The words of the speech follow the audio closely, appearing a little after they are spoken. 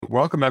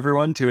Welcome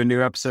everyone to a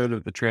new episode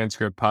of the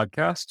Transcript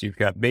Podcast. You've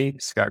got me,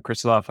 Scott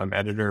Kristoff. I'm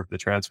editor of the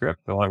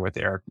Transcript, along with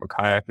Eric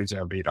Makayak, who's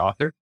our lead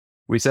author.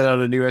 We sent out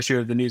a new issue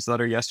of the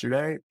newsletter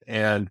yesterday,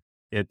 and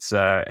it's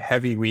a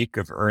heavy week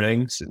of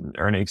earnings and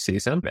earnings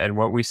season. And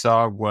what we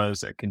saw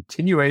was a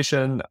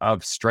continuation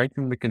of strength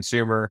in the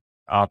consumer,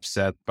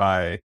 offset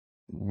by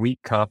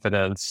weak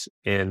confidence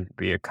in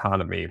the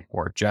economy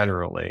more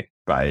generally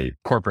by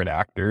corporate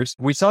actors.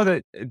 We saw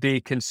that the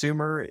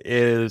consumer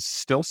is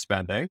still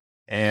spending,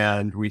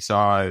 and we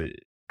saw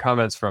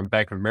comments from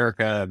Bank of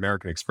America,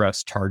 American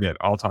Express, Target,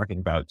 all talking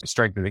about the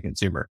strength of the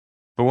consumer.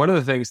 But one of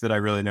the things that I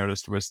really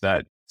noticed was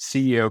that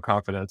CEO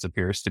confidence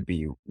appears to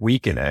be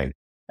weakening.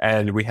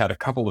 And we had a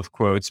couple of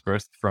quotes,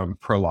 both from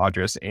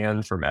Prologis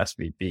and from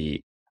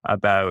SVB.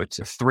 About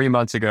 3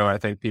 months ago, I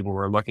think people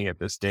were looking at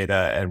this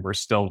data and were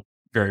still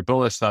very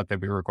bullish, thought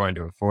that we were going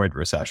to avoid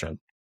recession.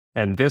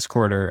 And this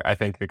quarter, I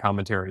think the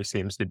commentary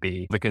seems to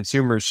be the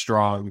consumer's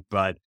strong,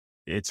 but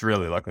it's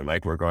really looking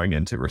like we're going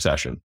into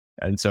recession.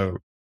 And so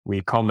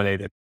we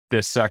culminated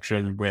this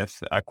section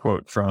with a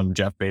quote from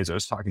Jeff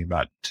Bezos talking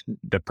about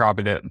the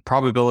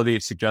probability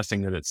of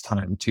suggesting that it's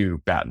time to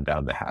batten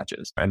down the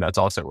hatches. And that's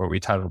also what we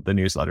titled the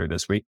newsletter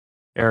this week.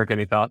 Eric,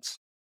 any thoughts?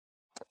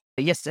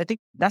 Yes, I think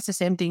that's the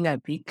same thing I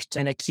picked.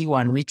 And a key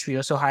one, which we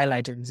also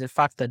highlighted, is the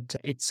fact that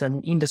it's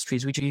an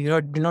industries which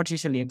you do not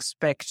usually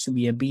expect to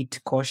be a bit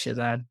cautious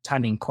and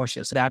turning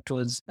cautious. That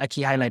was a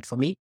key highlight for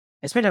me.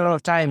 I spent a lot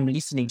of time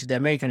listening to the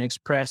American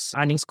Express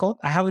earnings call.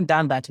 I haven't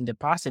done that in the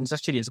past, and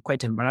it's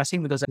quite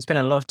embarrassing because I spent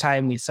a lot of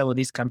time with some of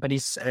these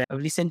companies. I've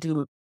listened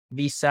to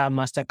Visa,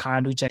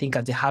 MasterCard, which I think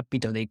are the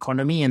heartbeat of the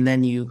economy. And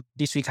then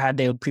this week had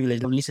the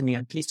privilege of listening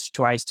at least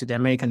twice to the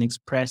American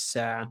Express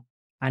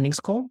earnings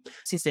call.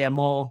 Since they are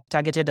more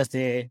targeted as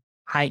the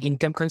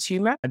high-income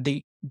consumer,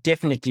 they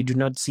definitely do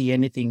not see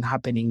anything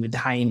happening with the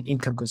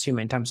high-income consumer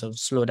in terms of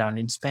slowdown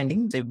in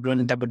spending. They've grown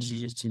in double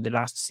digits in the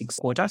last 6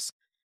 quarters.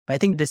 But I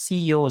think the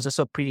CEO is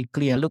also pretty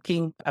clear,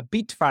 looking a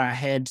bit far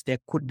ahead, there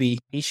could be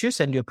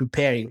issues and you're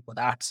preparing for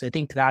that. So I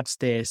think that's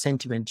the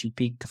sentiment you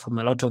picked from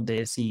a lot of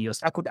the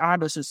CEOs. I could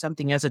add also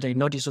something else that I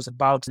noticed was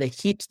about the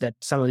hit that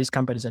some of these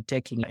companies are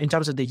taking in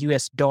terms of the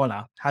US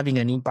dollar having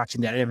an impact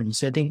in their revenue.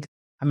 So I think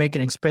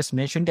American Express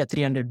mentioned a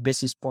 300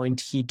 basis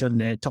point hit on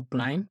the top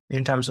line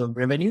in terms of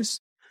revenues.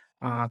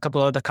 A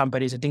couple of other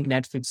companies, I think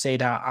Netflix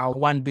said a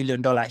 $1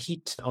 billion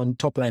hit on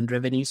top line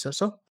revenues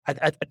also.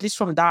 At least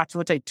from that,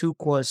 what I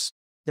took was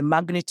the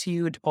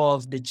magnitude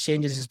of the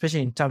changes,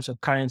 especially in terms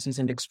of currencies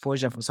and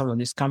exposure for some of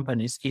these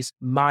companies, is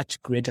much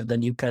greater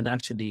than you can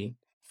actually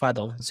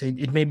fathom. So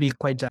it may be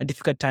quite a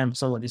difficult time for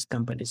some of these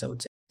companies, I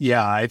would say.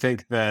 Yeah, I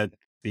think that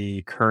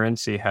the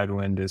currency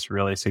headwind is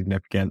really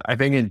significant. I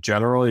think in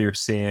general, you're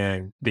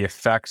seeing the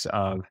effects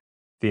of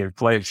the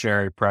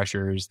inflationary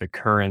pressures, the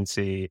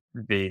currency,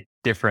 the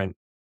different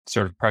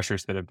sort of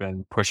pressures that have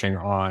been pushing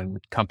on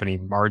company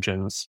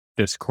margins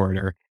this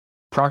quarter.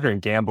 Procter &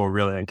 Gamble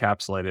really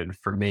encapsulated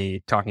for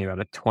me talking about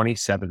a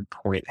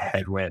 27-point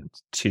headwind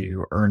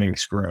to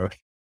earnings growth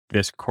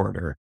this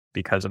quarter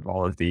because of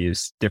all of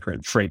these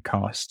different freight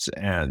costs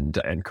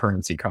and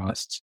currency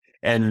costs.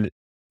 And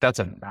that's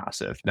a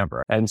massive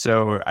number. And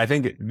so I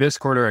think this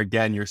quarter,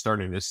 again, you're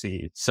starting to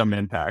see some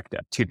impact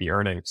to the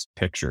earnings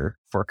picture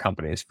for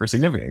companies, for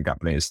significant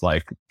companies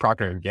like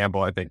Procter &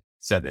 Gamble, I think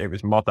said it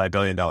was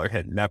multi-billion-dollar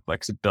hit,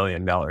 Netflix, $1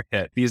 billion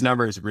hit. These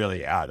numbers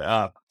really add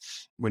up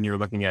when you're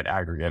looking at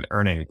aggregate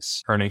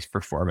earnings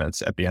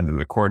performance at the end of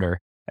the quarter,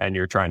 and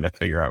you're trying to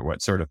figure out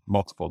what sort of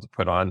multiple to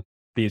put on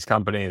these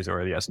companies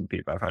or the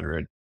S&P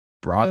 500.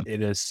 Broad,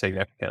 it is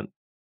significant.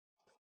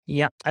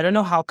 Yeah, I don't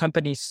know how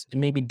companies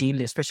maybe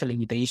deal, especially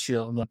with the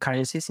issue of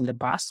currencies in the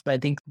past, but I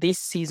think this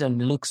season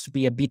looks to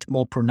be a bit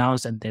more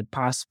pronounced than the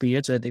past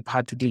periods where they've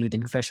had to deal with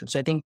inflation. So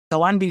I think the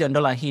 $1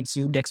 billion hits,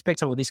 you'd expect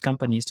some of these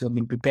companies to have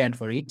been prepared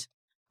for it,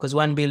 because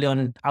 $1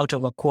 billion out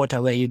of a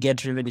quarter where you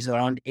get revenues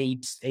around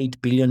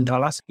 $8 billion,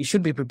 you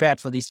should be prepared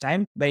for this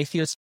time. But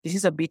this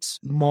is a bit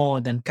more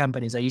than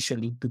companies are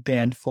usually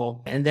prepared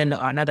for. And then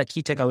another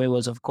key takeaway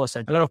was, of course,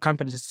 that a lot of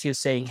companies are still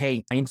saying,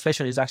 hey,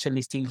 inflation is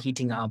actually still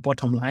hitting our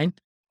bottom line.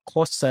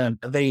 Costs are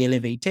very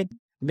elevated.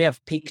 May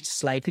have peaked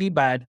slightly,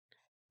 but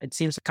it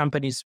seems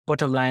companies'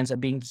 bottom lines are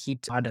being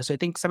hit harder. So I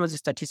think some of the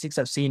statistics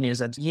I've seen is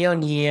that year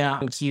on year,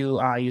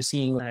 you're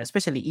seeing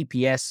especially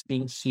EPS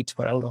being hit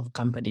for a lot of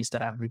companies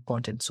that have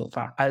reported so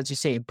far. As you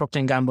say,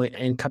 Procter & Gamble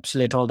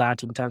encapsulate all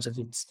that in terms of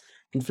its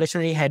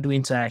inflationary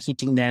headwinds are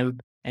hitting them,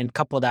 and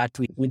couple that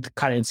with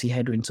currency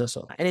headwinds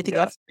also. Anything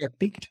else you have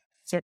picked?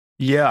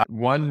 Yeah,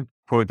 one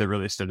quote that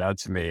really stood out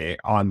to me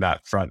on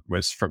that front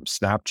was from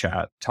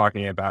Snapchat,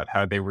 talking about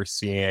how they were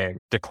seeing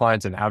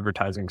declines in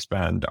advertising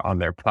spend on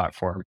their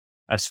platform,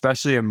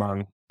 especially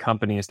among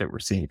companies that were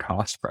seeing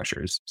cost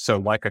pressures. So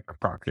like a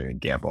Procter &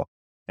 Gamble.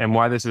 And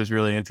why this is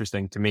really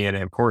interesting to me and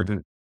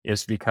important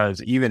is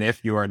because even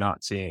if you are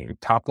not seeing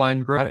top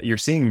line growth, you're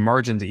seeing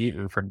margins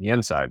eaten from the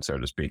inside, so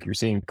to speak. You're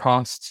seeing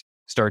costs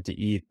start to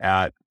eat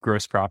at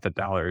gross profit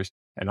dollars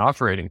and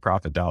operating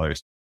profit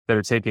dollars that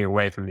are taking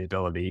away from the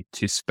ability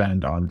to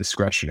spend on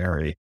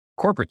discretionary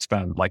corporate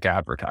spend like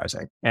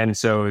advertising. And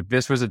so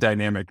this was a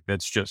dynamic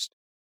that's just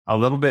a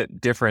little bit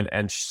different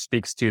and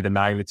speaks to the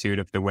magnitude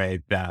of the way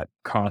that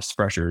cost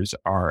pressures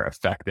are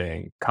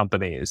affecting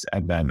companies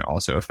and then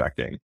also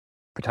affecting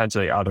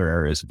potentially other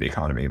areas of the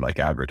economy like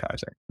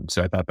advertising.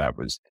 So I thought that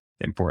was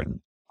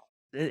important.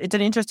 It's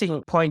an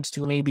interesting point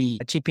to maybe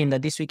chip in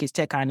that this week is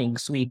tech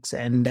earnings weeks,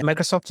 and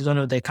Microsoft is one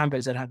of the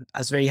companies that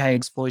has very high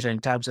exposure in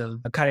terms of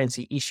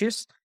currency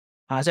issues.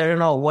 So I don't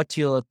know what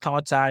your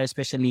thoughts are,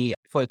 especially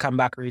before you come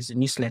back with the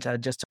newsletter,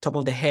 just top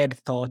of the head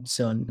thoughts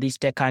on these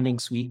tech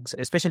earnings weeks,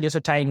 especially also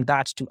tying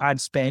that to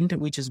ad spend,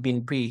 which has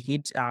been pretty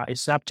hit.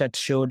 Snapchat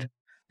showed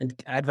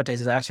that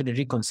advertisers are actually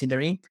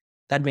reconsidering.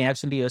 That may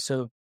actually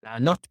also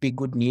not be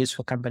good news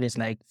for companies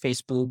like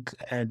Facebook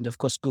and of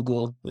course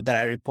Google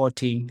that are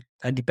reporting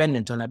are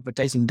dependent on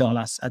advertising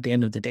dollars at the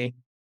end of the day.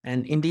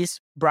 And in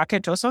this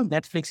bracket also,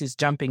 Netflix is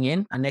jumping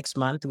in next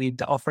month with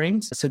the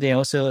offerings. So they're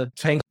also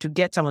trying to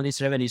get some of these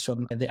revenues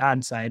from the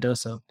ad side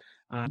also.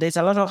 There's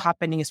a lot of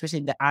happening, especially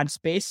in the ad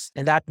space,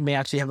 and that may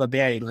actually have a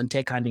bearing on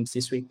tech earnings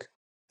this week.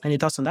 Any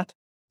thoughts on that?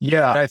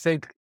 Yeah, I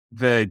think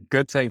the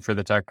good thing for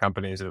the tech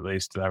companies, at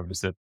least, that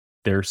was that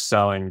they're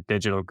selling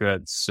digital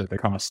goods. So the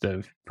cost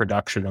of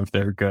production of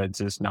their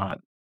goods is not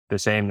the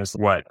same as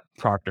what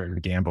Procter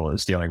 & Gamble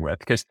is dealing with.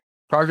 Because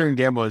Procter &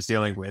 Gamble is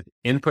dealing with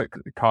input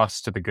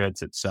costs to the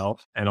goods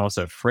itself and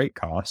also freight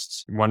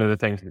costs. One of the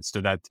things that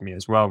stood out to me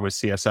as well was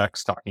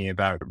CSX talking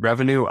about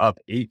revenue up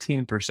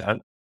 18%,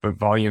 but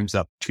volumes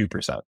up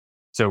 2%.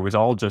 So it was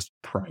all just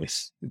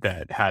price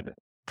that had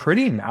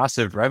pretty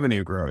massive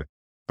revenue growth,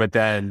 but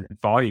then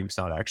volume's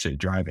not actually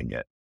driving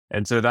it.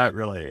 And so that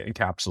really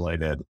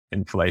encapsulated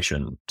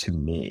inflation to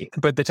me.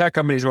 But the tech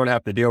companies won't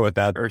have to deal with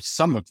that, or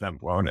some of them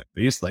won't at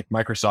least. Like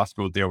Microsoft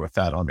will deal with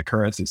that on the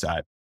currency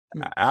side.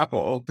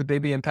 Apple, would they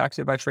be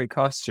impacted by freight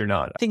costs or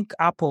not? I think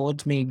Apple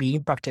would may be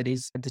impacted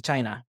is the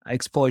China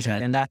exposure,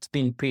 and that's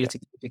been pretty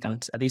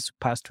significant this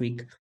past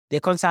week. There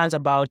are concerns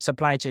about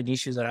supply chain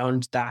issues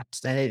around that.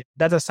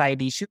 That's a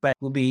side issue, but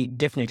we'll be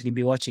definitely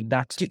be watching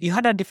that. You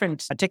had a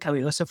different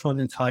takeaway also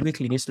from our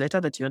weekly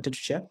newsletter that you wanted to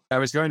share? I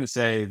was going to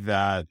say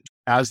that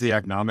as the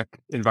economic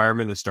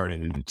environment is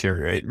starting to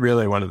deteriorate,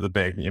 really one of the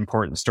big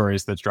important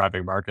stories that's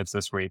driving markets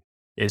this week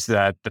is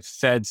that the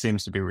Fed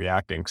seems to be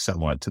reacting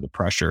somewhat to the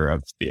pressure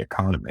of the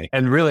economy.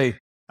 And really,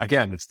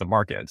 again, it's the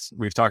markets.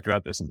 We've talked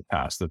about this in the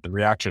past, that the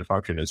reaction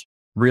function is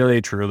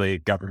really, truly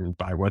governed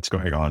by what's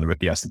going on with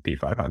the S&P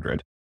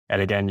 500.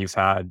 And again, you've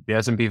had the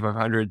S&P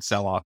 500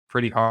 sell off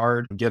pretty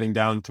hard, getting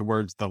down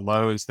towards the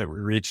lows that we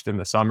reached in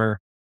the summer.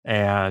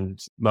 And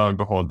lo and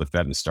behold, the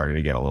Fed is starting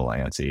to get a little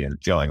antsy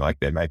and feeling like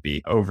they might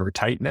be over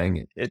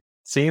tightening. It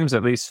seems,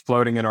 at least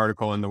floating an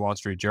article in the Wall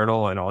Street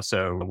Journal, and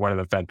also one of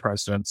the Fed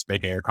presidents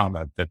making a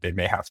comment that they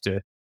may have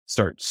to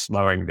start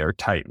slowing their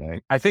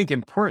tightening. I think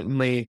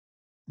importantly,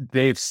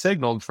 they've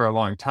signaled for a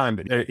long time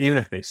that even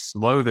if they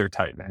slow their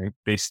tightening,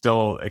 they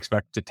still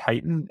expect to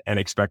tighten and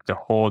expect to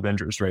hold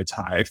interest rates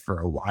high for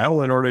a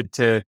while in order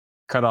to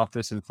cut off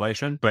this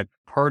inflation. But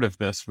part of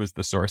this was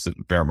the source of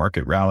the bear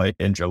market rally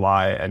in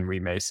July, and we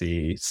may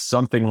see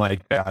something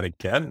like that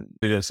again.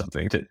 It is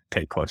something to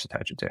pay close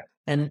attention to.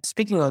 And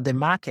speaking of the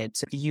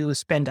markets, you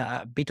spent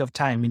a bit of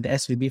time in the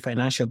SVB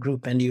Financial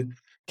Group, and you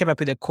came up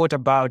with a quote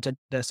about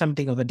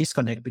something of a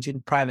disconnect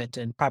between private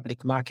and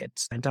public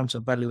markets in terms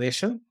of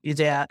valuation. Is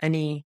there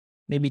any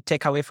maybe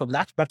takeaway from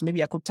that? But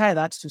maybe I could tie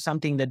that to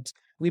something that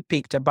we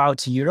picked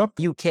about Europe.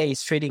 UK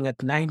is trading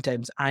at 9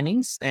 times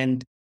earnings,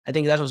 and I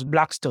think that was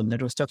Blackstone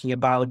that was talking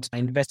about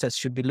investors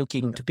should be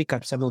looking to pick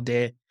up some of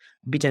the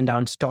beaten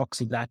down stocks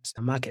in that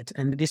market.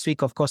 And this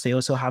week, of course, they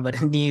also have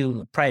a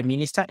new prime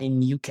minister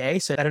in UK.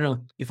 So I don't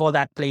know if all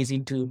that plays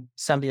into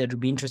something that would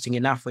be interesting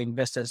enough for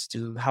investors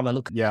to have a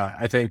look. Yeah,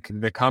 I think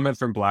the comment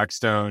from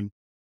Blackstone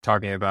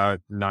talking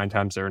about 9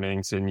 times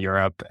earnings in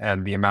Europe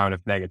and the amount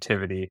of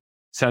negativity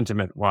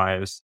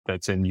sentiment-wise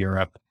that's in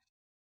Europe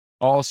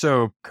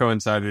also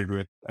coincided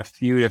with a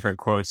few different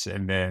quotes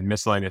in the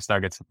miscellaneous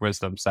nuggets of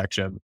wisdom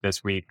section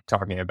this week,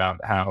 talking about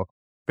how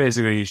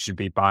basically you should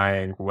be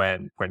buying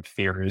when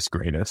fear is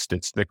greatest.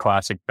 It's the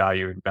classic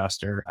value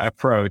investor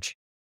approach.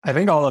 I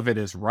think all of it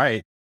is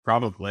right.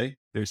 Probably.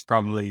 There's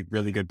probably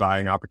really good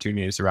buying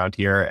opportunities around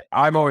here.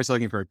 I'm always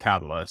looking for a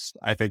catalyst.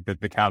 I think that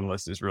the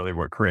catalyst is really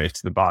what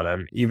creates the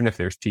bottom. Even if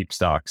there's cheap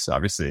stocks,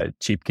 obviously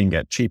cheap can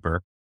get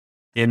cheaper.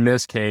 In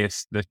this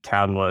case, the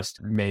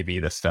catalyst may be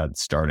the Fed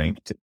starting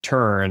to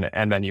turn,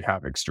 and then you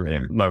have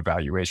extreme low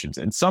valuations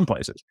in some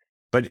places.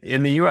 But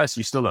in the US,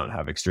 you still don't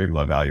have extreme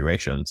low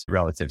valuations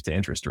relative to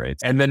interest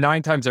rates. And the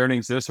 9 times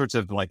earnings, those sorts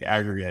of like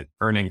aggregate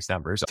earnings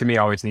numbers, to me,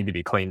 always need to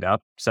be cleaned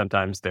up.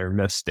 Sometimes they're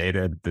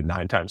misstated. The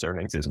 9 times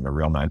earnings isn't a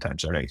real 9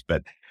 times earnings.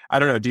 But I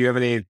don't know. Do you have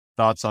any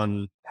thoughts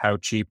on how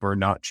cheap or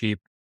not cheap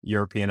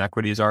European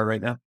equities are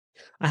right now?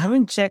 I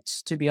haven't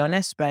checked, to be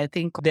honest, but I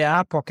think there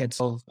are pockets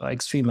of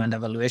extreme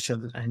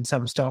undervaluation in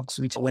some stocks,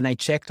 which when I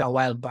checked a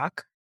while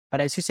back.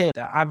 But as you say,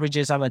 the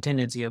averages have a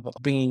tendency of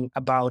bringing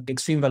about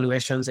extreme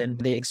valuations and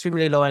the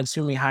extremely low and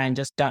extremely high and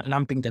just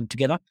lumping them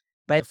together.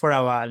 But for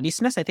our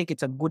listeners, I think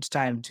it's a good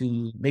time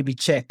to maybe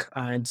check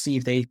and see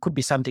if there could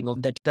be something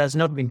that has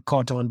not been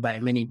caught on by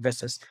many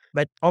investors.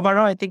 But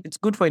overall, I think it's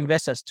good for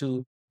investors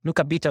to look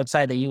a bit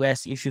outside the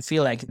US if you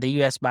feel like the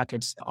US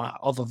markets are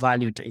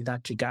overvalued in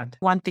that regard.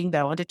 One thing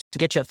that I wanted to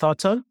get your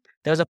thoughts on,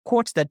 there was a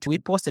quote that we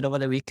posted over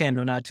the weekend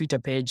on our Twitter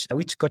page,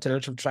 which got a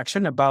lot of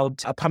traction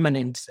about a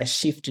permanent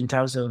shift in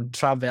terms of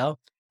travel.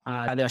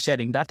 They were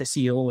sharing that the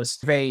CEO was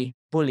very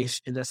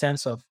bullish in the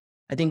sense of,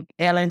 I think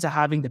airlines are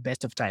having the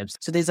best of times.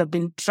 So there's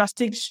been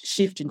drastic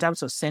shift in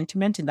terms of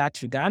sentiment in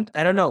that regard.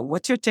 I don't know.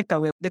 What's your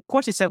takeaway? The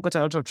quote itself got a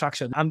lot of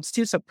traction. I'm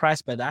still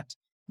surprised by that.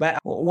 But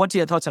what are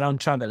your thoughts around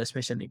travel,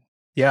 especially?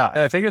 Yeah,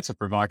 I think it's a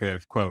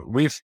provocative quote.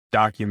 We've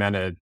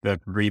documented the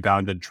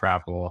rebounded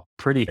travel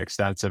pretty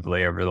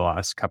extensively over the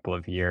last couple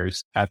of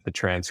years at the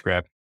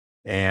Transcript.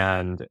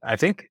 And I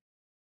think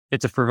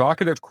it's a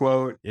provocative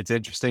quote. It's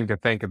interesting to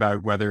think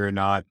about whether or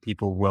not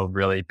people will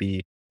really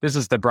be. This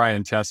is the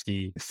Brian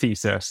Chesky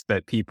thesis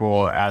that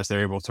people, as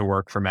they're able to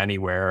work from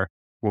anywhere,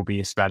 will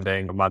be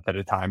spending a month at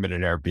a time in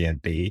an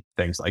Airbnb,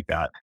 things like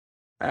that.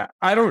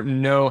 I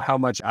don't know how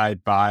much I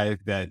buy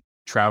that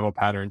travel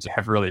patterns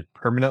have really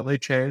permanently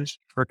changed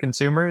for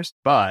consumers,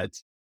 but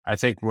I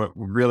think what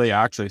really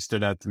actually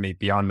stood out to me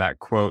beyond that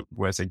quote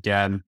was,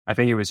 again, I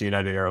think it was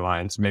United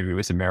Airlines, maybe it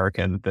was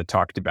American, that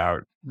talked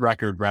about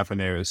record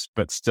revenues,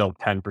 but still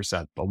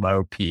 10%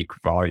 below peak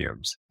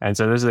volumes. And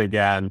so this is,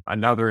 again,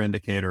 another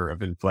indicator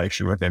of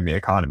inflation within the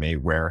economy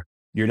where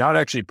you're not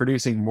actually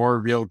producing more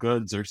real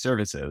goods or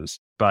services,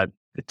 but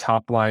the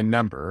top line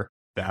number,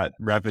 that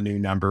revenue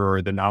number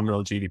or the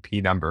nominal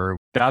GDP number,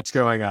 that's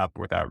going up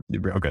without the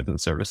real goods and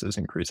services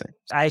increasing.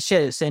 I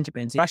share the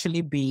sentiments. It will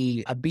actually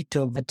be a bit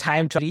of a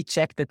time to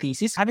recheck the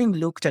thesis. Having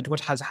looked at what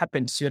has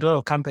happened to a lot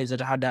of companies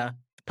that had a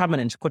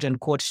permanent quote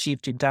unquote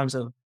shift in terms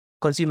of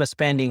consumer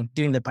spending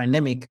during the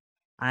pandemic,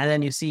 and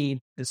then you see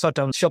the sort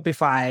of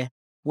Shopify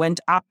went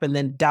up and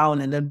then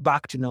down and then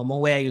back to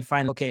normal, where you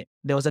find, okay,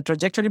 there was a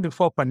trajectory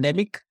before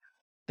pandemic.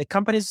 The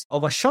companies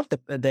overshot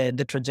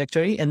the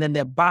trajectory and then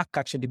they're back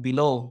actually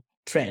below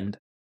trend.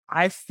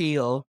 I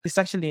feel it's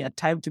actually a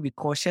time to be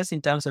cautious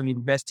in terms of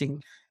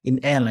investing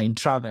in airline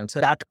travel.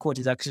 So that quote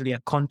is actually a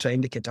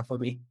contraindicator for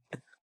me.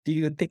 Do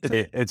you think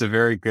so? It's a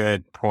very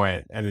good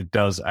point, and it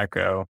does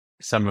echo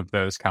some of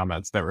those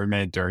comments that were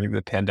made during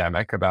the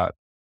pandemic about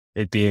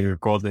it being a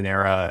golden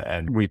era,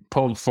 and we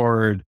pulled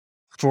forward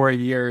 4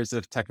 years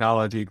of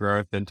technology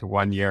growth into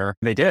 1 year.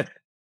 They did.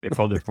 They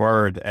pulled it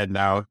forward, and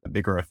now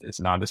the growth is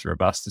not as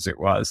robust as it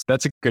was.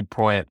 That's a good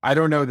point. I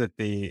don't know that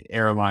the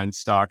airline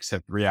stocks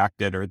have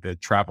reacted or the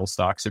travel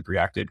stocks have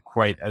reacted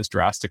quite as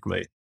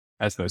drastically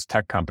as those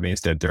tech companies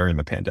did during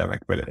the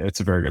pandemic, but it's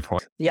a very good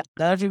point. Yeah,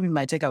 that would be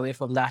my takeaway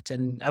from that.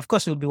 And of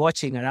course, we'll be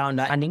watching around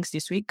earnings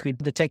this week with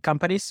the tech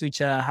companies,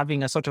 which are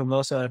having a sort of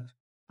also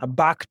a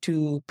back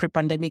to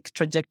pre-pandemic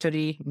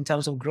trajectory in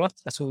terms of growth.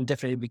 So we'll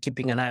definitely be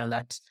keeping an eye on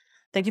that.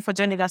 Thank you for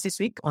joining us this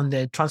week on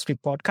the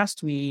Transcript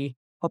podcast. We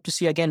hope to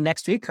see you again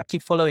next week.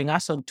 Keep following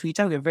us on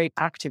Twitter. We're very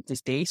active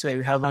these days, where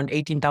we have around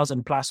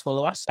 18,000 plus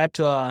followers. Add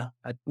to our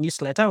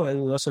newsletter, where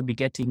we'll also be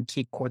getting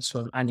key quotes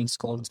from earnings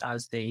calls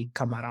as they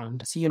come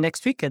around. See you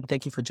next week, and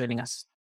thank you for joining us.